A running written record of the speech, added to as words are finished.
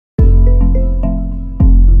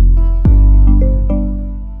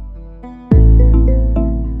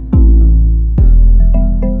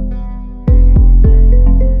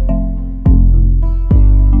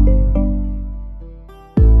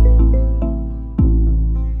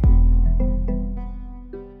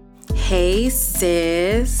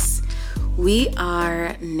sis. We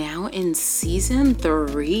are now in season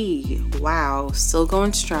 3. Wow, still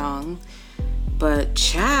going strong. But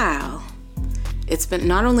child,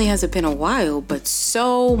 not only has it been a while, but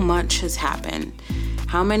so much has happened.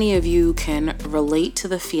 How many of you can relate to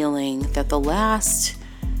the feeling that the last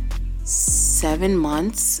 7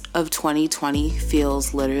 months of 2020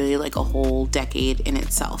 feels literally like a whole decade in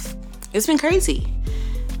itself? It's been crazy.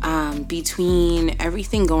 Between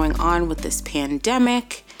everything going on with this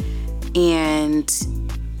pandemic and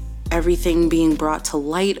everything being brought to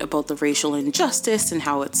light about the racial injustice and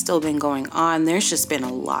how it's still been going on, there's just been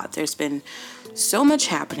a lot. There's been so much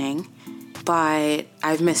happening, but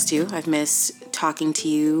I've missed you. I've missed talking to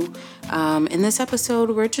you. In this episode,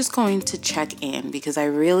 we're just going to check in because I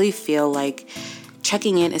really feel like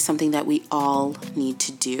checking in is something that we all need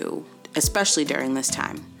to do, especially during this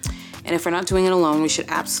time. And if we're not doing it alone, we should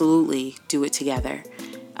absolutely do it together.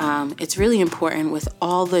 It's really important with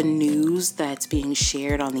all the news that's being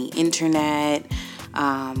shared on the internet,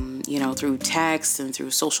 through text and through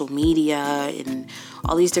social media and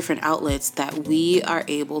all these different outlets, that we are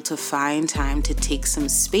able to find time to take some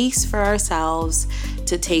space for ourselves,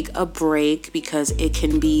 to take a break, because it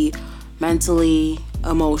can be mentally,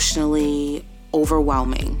 emotionally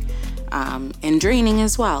overwhelming. And draining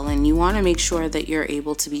as well. And you want to make sure that you're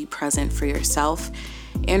able to be present for yourself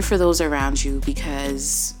and for those around you,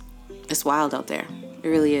 because it's wild out there. It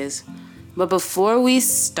really is. But before we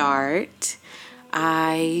start,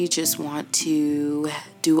 I just want to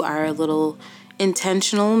do our little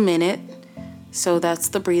intentional minute. So that's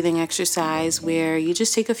the breathing exercise where you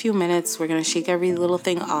just take a few minutes. We're going to shake every little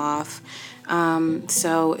thing off.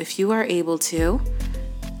 So if you are able to,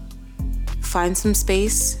 find some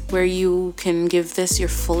space where you can give this your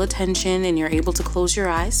full attention and you're able to close your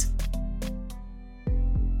eyes.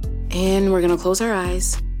 And we're going to close our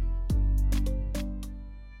eyes.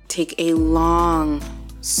 Take a long,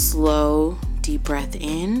 slow, deep breath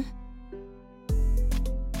in.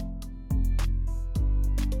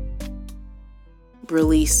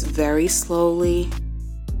 Release very slowly.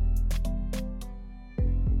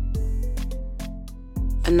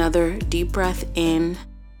 Another deep breath in.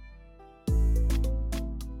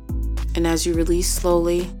 And as you release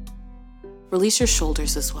slowly, release your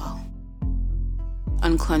shoulders as well.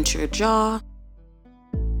 Unclench your jaw.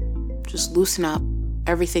 Just loosen up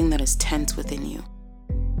everything that is tense within you.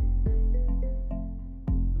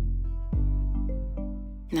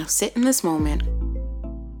 Now sit in this moment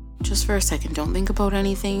just for a second. Don't think about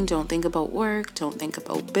anything. Don't think about work. Don't think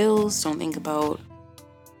about bills. Don't think about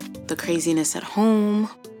the craziness at home.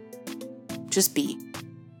 Just be.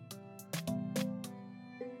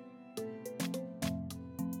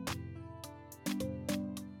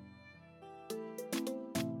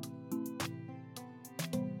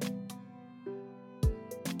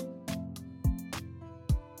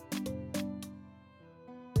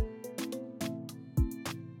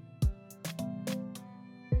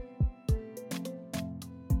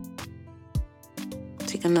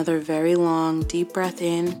 Take another very long, deep breath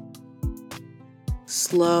in.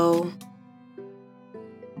 Slow.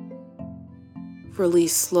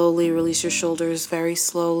 Release slowly. Release your shoulders very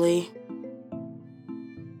slowly.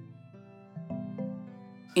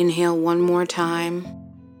 Inhale one more time.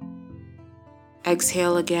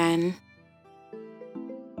 Exhale again.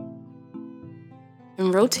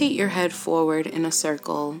 And rotate your head forward in a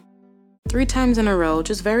circle 3 times in a row,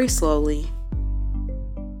 just very slowly.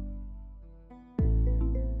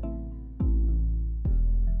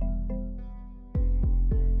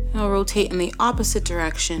 Now rotate in the opposite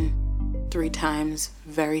direction 3 times,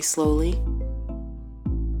 very slowly.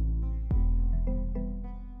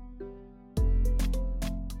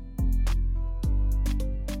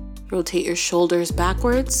 Rotate your shoulders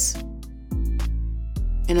backwards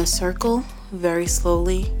in a circle, very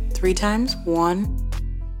slowly, 3 times. 1,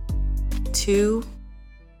 2,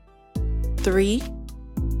 3.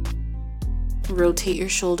 Rotate your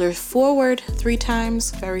shoulders forward 3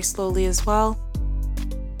 times, very slowly as well.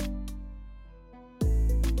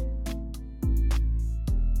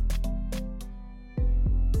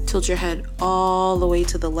 Tilt your head all the way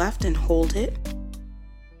to the left and hold it.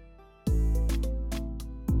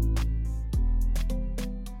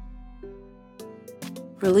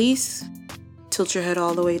 Release. Tilt your head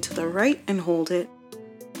all the way to the right and hold it.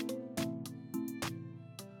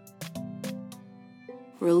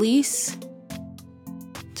 Release.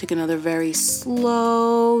 Take another very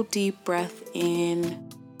slow, deep breath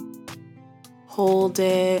in. Hold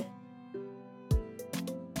it.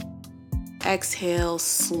 Exhale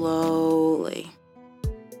slowly.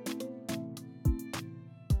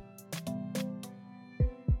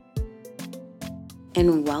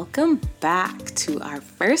 and welcome back to our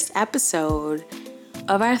first episode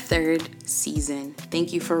of our third season.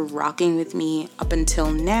 Thank you for rocking with me up until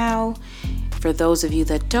now. For those of you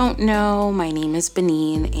that don't know, my name is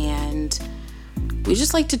Benin, and we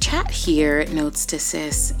just like to chat here at Notes to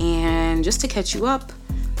Sis. And just to catch you up,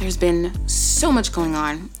 there's been so much going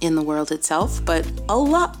on in the world itself, but a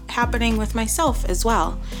lot happening with myself as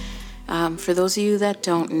well. For those of you that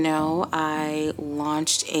don't know, I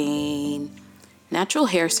launched a natural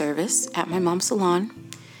hair service at my mom's salon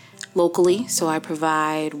locally. So I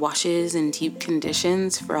provide washes and deep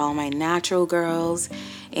conditions for all my natural girls.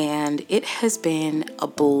 And it has been a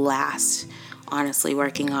blast, honestly,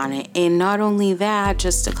 working on it. And not only that,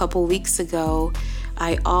 just a couple weeks ago,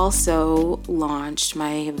 I also launched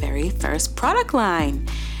my very first product line.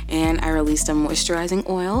 And I released a moisturizing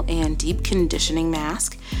oil and deep conditioning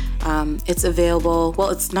mask. It's available. Well,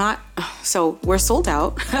 it's not. So we're sold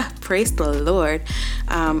out. Praise the Lord.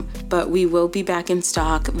 But we will be back in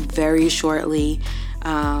stock very shortly.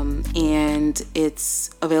 And it's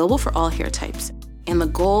available for all hair types. And the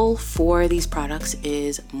goal for these products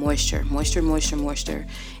is moisture. Moisture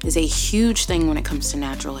is a huge thing when it comes to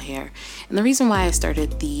natural hair. And the reason why I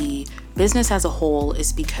started the business as a whole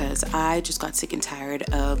is because I just got sick and tired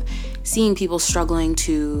of seeing people struggling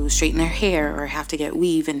to straighten their hair or have to get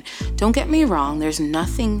weave. And don't get me wrong, there's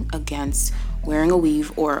nothing against wearing a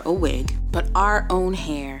weave or a wig, but our own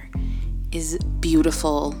hair is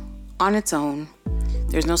beautiful on its own.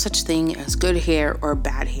 There's no such thing as good hair or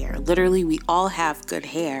bad hair. Literally, we all have good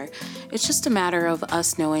hair. It's just a matter of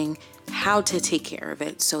us knowing how to take care of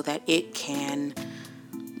it so that it can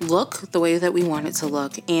look the way that we want it to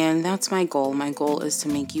look. And that's my goal. My goal is to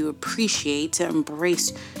make you appreciate, to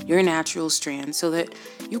embrace your natural strand so that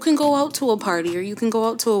you can go out to a party or you can go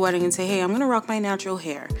out to a wedding and say, hey, I'm going to rock my natural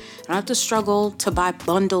hair. I don't have to struggle to buy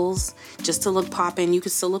bundles just to look poppin'. You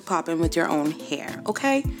can still look poppin' with your own hair,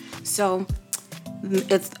 okay? So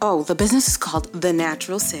the business is called The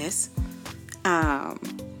Natural Sis,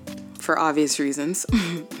 for obvious reasons.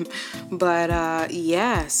 But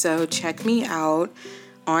so check me out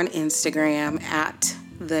on Instagram at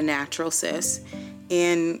The Natural Sis,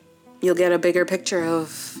 and you'll get a bigger picture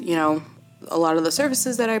of, a lot of the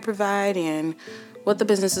services that I provide and what the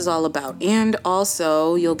business is all about. And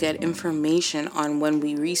also you'll get information on when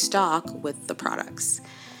we restock with the products.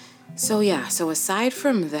 So aside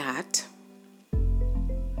from that,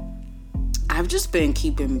 I've just been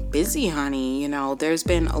keeping busy, honey. There's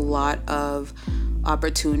been a lot of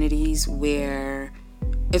opportunities where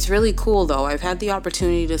it's really cool, though. I've had the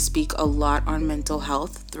opportunity to speak a lot on mental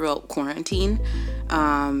health throughout quarantine.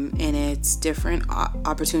 And it's different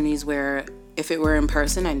opportunities where if it were in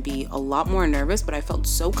person, I'd be a lot more nervous, but I felt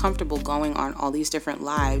so comfortable going on all these different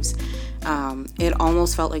lives. It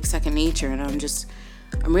almost felt like second nature. And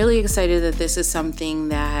I'm really excited that this is something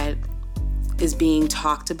that is being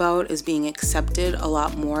talked about, is being accepted a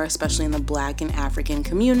lot more, especially in the Black and African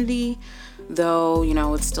community, though,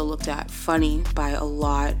 it's still looked at funny by a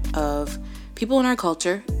lot of people in our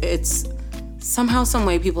culture. It's somehow, some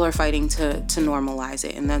way people are fighting to normalize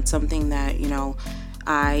it, and that's something that,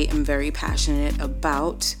 I am very passionate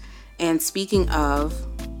about. And speaking of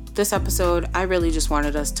this episode, I really just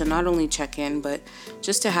wanted us to not only check in, but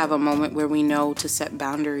just to have a moment where we know to set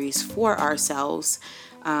boundaries for ourselves.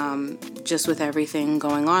 Just with everything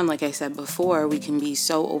going on, like I said before, we can be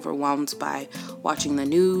so overwhelmed by watching the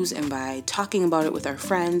news and by talking about it with our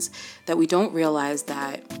friends that we don't realize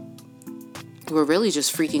that we're really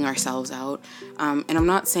just freaking ourselves out. And I'm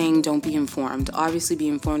not saying don't be informed. Obviously be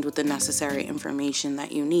informed with the necessary information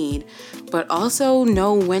that you need, but also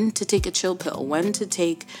know when to take a chill pill, when to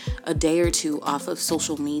take a day or two off of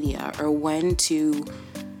social media, or when to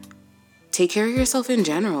take care of yourself in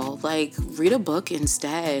general. Like, read a book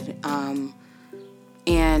instead,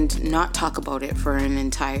 and not talk about it for an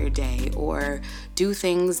entire day, or do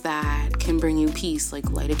things that can bring you peace, like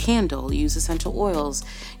light a candle, use essential oils.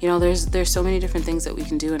 There's so many different things that we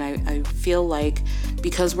can do, and I feel like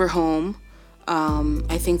because we're home,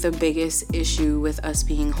 I think the biggest issue with us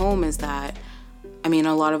being home is that,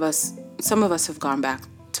 some of us have gone back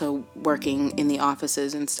to working in the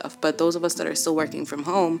offices and stuff, but those of us that are still working from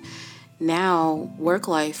home, now work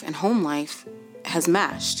life and home life has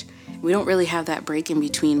meshed. We don't really have that break in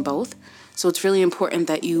between both. So it's really important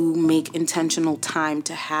that you make intentional time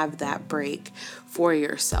to have that break for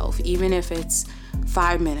yourself, even if it's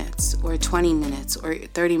 5 minutes or 20 minutes or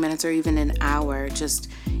 30 minutes or even an hour, just,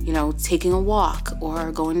 taking a walk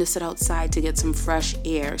or going to sit outside to get some fresh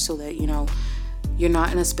air so that, you're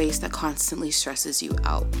not in a space that constantly stresses you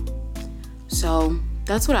out. So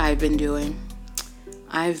that's what I've been doing.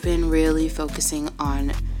 I've been really focusing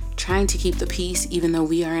on trying to keep the peace, even though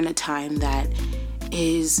we are in a time that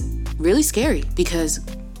is really scary because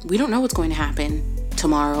we don't know what's going to happen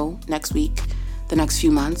tomorrow, next week, the next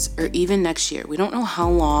few months, or even next year. We don't know how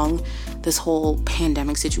long this whole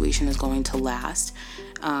pandemic situation is going to last.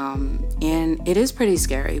 And it is pretty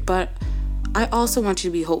scary, but I also want you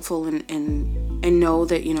to be hopeful and know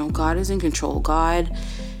that, you know, God is in control. God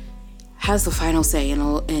has the final say in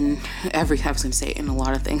a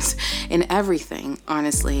lot of things, in everything,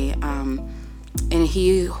 honestly. And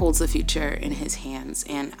he holds the future in his hands.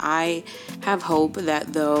 And I have hope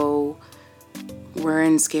that though we're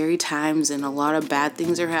in scary times and a lot of bad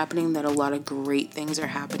things are happening, that a lot of great things are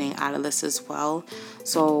happening out of this as well.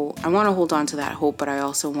 So I want to hold on to that hope, but I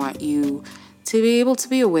also want you to be able to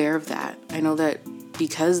be aware of that. I know that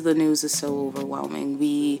because the news is so overwhelming,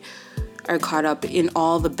 we are caught up in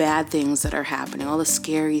all the bad things that are happening, all the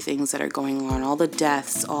scary things that are going on, all the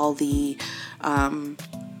deaths, all the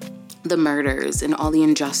murders and all the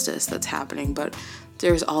injustice that's happening. But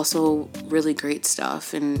there's also really great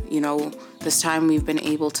stuff. And, you know, this time we've been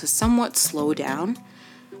able to somewhat slow down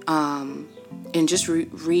and just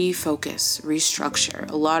refocus, restructure.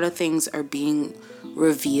 A lot of things are being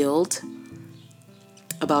revealed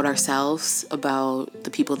about ourselves, about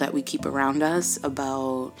the people that we keep around us,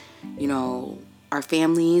 about, you know, our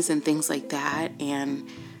families and things like that. And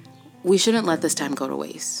we shouldn't let this time go to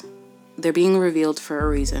waste. They're being revealed for a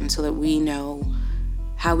reason so that we know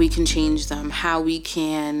how we can change them, how we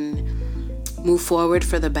can move forward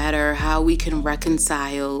for the better, how we can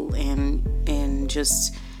reconcile and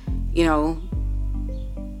just, you know,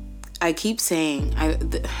 I keep saying,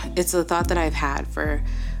 it's a thought that I've had for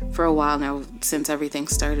a while now since everything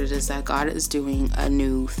started, is that God is doing a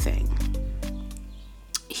new thing.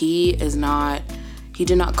 He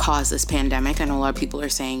did not cause this pandemic. I know a lot of people are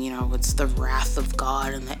saying, you know, it's the wrath of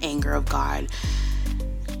God and the anger of God.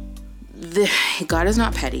 God is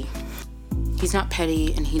not petty. He's not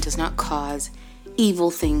petty, and he does not cause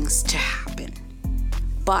evil things to happen.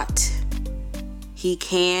 But he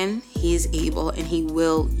is able, and he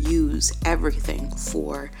will use everything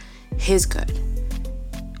for his good.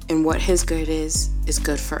 And what his good is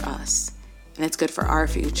good for us. And it's good for our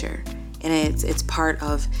future. And it's part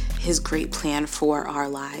of his great plan for our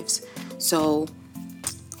lives. So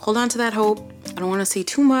hold on to that hope. I don't want to say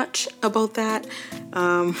too much about that.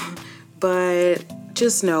 But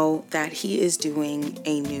just know that he is doing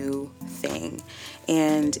a new thing.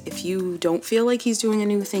 And if you don't feel like he's doing a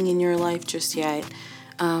new thing in your life just yet,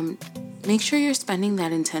 make sure you're spending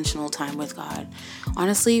that intentional time with God.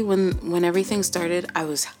 Honestly, when everything started, I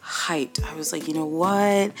was hyped. I was like, you know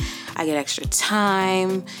what? I get extra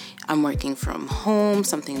time. I'm working from home,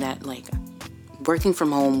 something that, like, working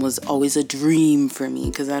from home was always a dream for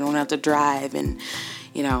me because I don't have to drive, and,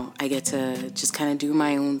 you know, I get to just kind of do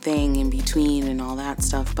my own thing in between and all that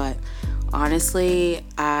stuff. But honestly,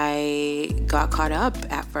 I got caught up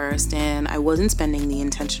at first, and I wasn't spending the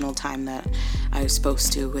intentional time that I was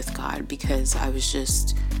supposed to with God because I was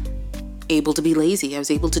just able to be lazy. I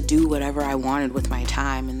was able to do whatever I wanted with my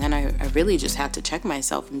time. And then I really just had to check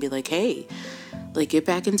myself and be like, hey, like, get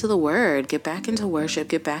back into the word, get back into worship,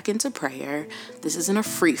 get back into prayer. This isn't a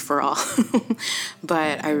free for all.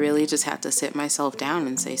 But I really just had to sit myself down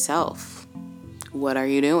and say, self, what are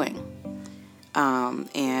you doing?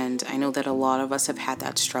 And I know that a lot of us have had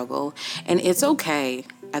that struggle, and it's okay.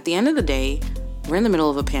 At the end of the day, we're in the middle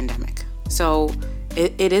of a pandemic. So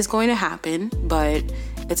it is going to happen, but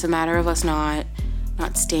it's a matter of us not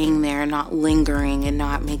staying there, not lingering, and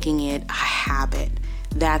not making it a habit.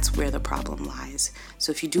 That's where the problem lies.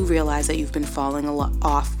 So if you do realize that you've been falling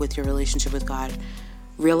off with your relationship with God,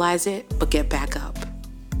 realize it, but get back up.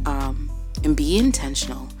 And be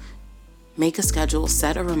intentional. Make a schedule,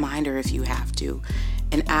 set a reminder if you have to,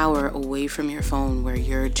 an hour away from your phone where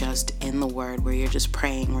you're just in the Word, where you're just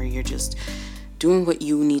praying, where you're just doing what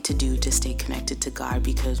you need to do to stay connected to God.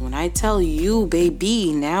 Because when I tell you,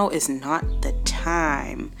 baby, now is not the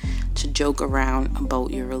time to joke around about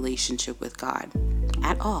your relationship with God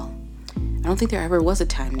at all. I don't think there ever was a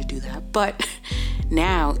time to do that, but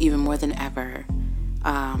now, even more than ever,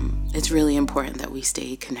 it's really important that we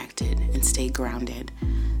stay connected and stay grounded.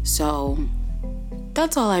 So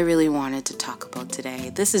that's all I really wanted to talk about today.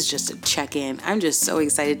 This is just a check-in. I'm just so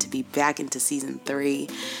excited to be back into season 3.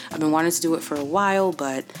 I've been wanting to do it for a while,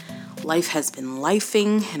 but life has been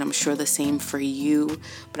lifing, and I'm sure the same for you.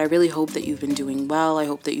 But I really hope that you've been doing well. I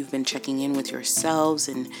hope that you've been checking in with yourselves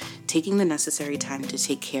and taking the necessary time to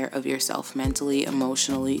take care of yourself mentally,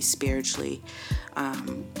 emotionally, spiritually.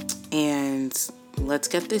 And let's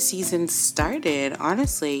get this season started.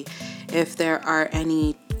 Honestly, if there are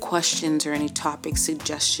any questions or any topic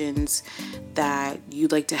suggestions that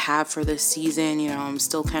you'd like to have for this season, I'm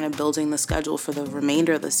still kind of building the schedule for the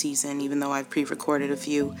remainder of the season, even though I've pre-recorded a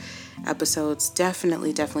few episodes.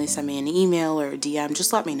 Definitely send me an email or a DM.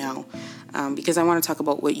 Just let me know, because I want to talk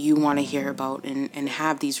about what you want to hear about and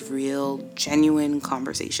have these real, genuine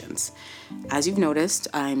conversations. As you've noticed,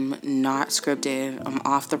 I'm not scripted. I'm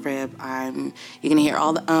off the rip. You're going to hear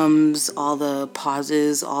all the all the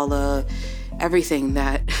pauses, all the everything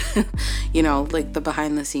that, like the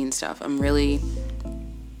behind the scenes stuff. I'm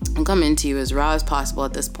coming to you as raw as possible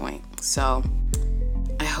at this point. So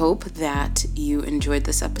I hope that you enjoyed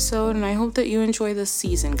this episode, and I hope that you enjoy this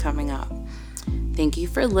season coming up. Thank you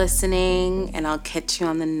for listening, and I'll catch you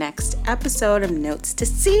on the next episode of Notes to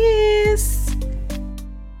Sis.